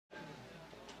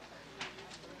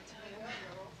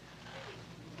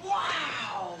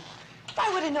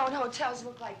had known hotels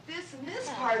look like this in this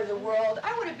part of the world,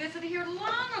 I would have visited here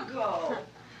long ago.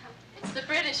 It's the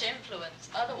British influence.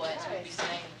 Otherwise, we'd be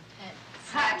staying in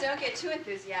tents. Ah, don't get too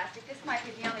enthusiastic. This might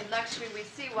be the only luxury we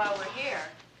see while we're here.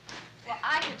 Well,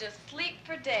 I could just sleep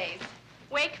for days.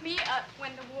 Wake me up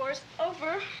when the war's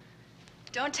over.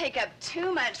 Don't take up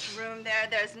too much room there.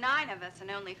 There's 9 of us and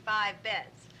only 5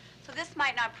 beds. So this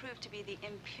might not prove to be the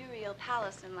Imperial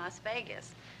Palace in Las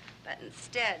Vegas, but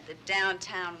instead the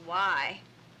downtown Y.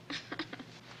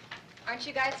 Aren't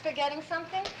you guys forgetting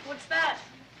something? What's that?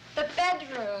 The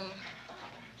bedroom.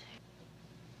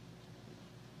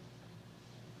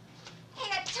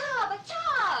 Hey, a tub, a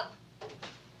tub!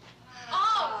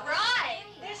 All right.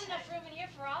 There's enough room in here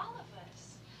for all of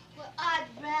us. Well, I'd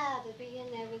rather be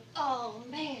in there with all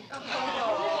men. Oh,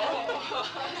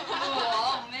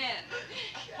 man.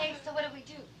 Hey, so what do we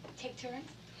do? Take turns?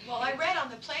 Well, I read on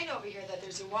the plane over here that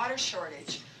there's a water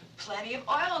shortage. Plenty of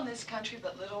oil in this country,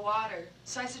 but little water.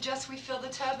 So I suggest we fill the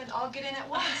tub and all get in at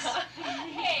once.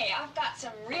 Hey, I've got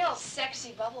some real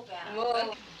sexy bubble bath.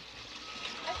 Whoa.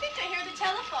 I think I hear the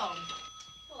telephone.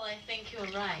 Well, I think you're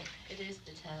right. It is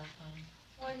the telephone.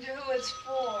 Wonder who it's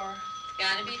for. It's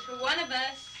gotta be for one of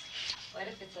us. What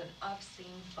if it's an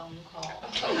obscene phone call?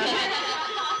 Of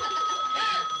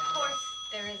course,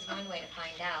 there is one way to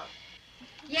find out.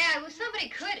 Yeah, well, somebody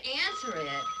could answer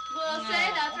it. Well,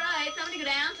 say that's right. Somebody could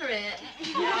answer it.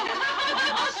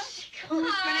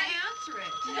 Who's gonna answer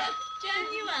it? Jan,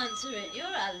 you answer it. You're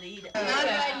our leader. Not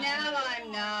right now,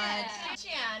 I'm not.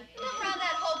 Jan, remember how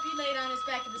that hope you laid on us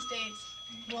back in the States?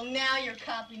 Well, now you're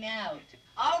copping out.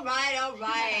 All right, all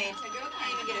right. A girl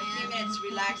can't even get a few minutes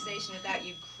relaxation without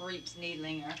you creeps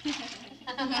needling her.